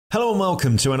Hello and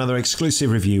welcome to another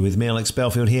exclusive review with me, Alex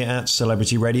Belfield, here at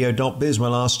celebrityradio.biz, where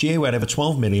last year we had over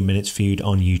 12 million minutes viewed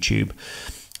on YouTube.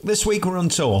 This week we're on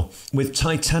tour with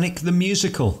Titanic the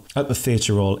Musical at the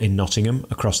Theatre Royal in Nottingham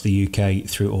across the UK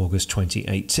through August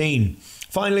 2018.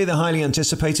 Finally, the highly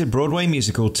anticipated Broadway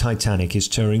musical Titanic is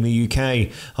touring the UK.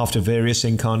 After various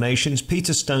incarnations,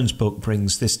 Peter Stone's book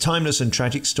brings this timeless and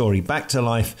tragic story back to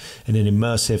life in an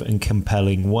immersive and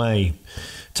compelling way.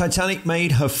 Titanic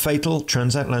made her fatal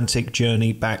transatlantic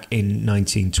journey back in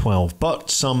 1912,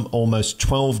 but some almost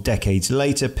 12 decades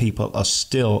later, people are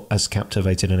still as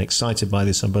captivated and excited by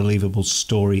this unbelievable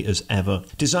story as ever.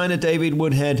 Designer David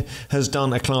Woodhead has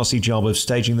done a classy job of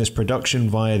staging this production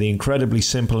via the incredibly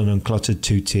simple and uncluttered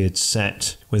two-tiered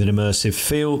set. With an immersive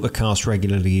feel, the cast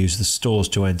regularly use the stores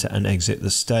to enter and exit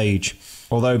the stage.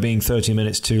 Although being 30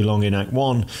 minutes too long in Act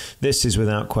 1, this is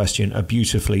without question a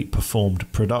beautifully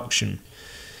performed production.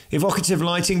 Evocative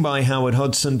lighting by Howard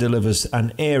Hudson delivers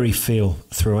an airy feel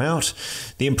throughout.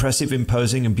 The impressive,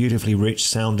 imposing and beautifully rich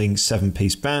sounding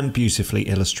 7-piece band beautifully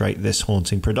illustrate this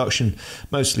haunting production,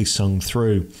 mostly sung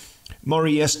through.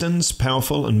 Maury Yeston's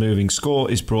powerful and moving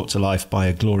score is brought to life by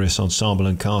a glorious ensemble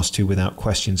and cast who without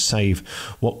question save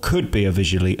what could be a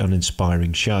visually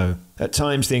uninspiring show. At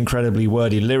times the incredibly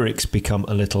wordy lyrics become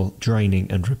a little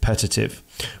draining and repetitive.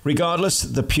 Regardless,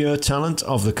 the pure talent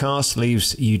of the cast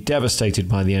leaves you devastated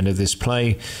by the end of this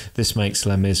play. This makes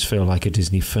Les Mis feel like a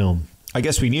Disney film. I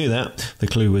guess we knew that. The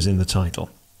clue was in the title.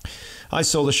 I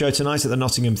saw the show tonight at the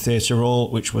Nottingham Theatre Royal,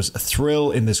 which was a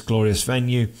thrill in this glorious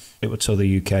venue. It will tour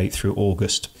the UK through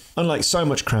August. Unlike so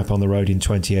much crap on the road in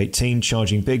 2018,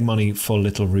 charging big money for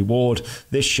little reward,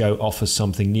 this show offers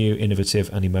something new, innovative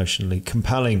and emotionally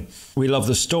compelling. We love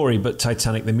the story, but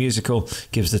Titanic the Musical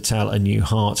gives the tale a new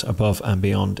heart above and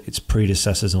beyond its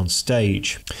predecessors on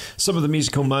stage. Some of the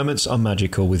musical moments are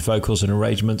magical, with vocals and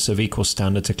arrangements of equal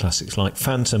standard to classics like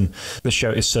Phantom. The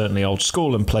show is certainly old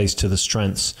school and plays to the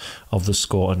strengths of the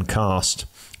score and cast.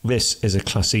 This is a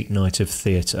classic night of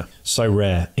theatre, so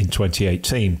rare in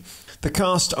 2018. The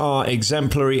cast are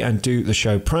exemplary and do the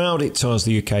show proud. It tours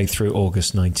the UK through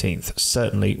August 19th.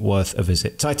 Certainly worth a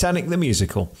visit. Titanic the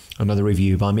Musical. Another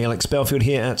review by me, Alex Belfield,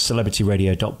 here at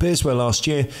celebrityradio.biz, where last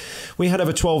year we had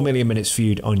over 12 million minutes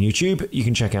viewed on YouTube. You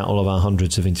can check out all of our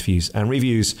hundreds of interviews and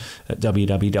reviews at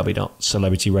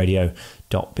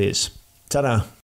www.celebrityradio.biz. Ta-da!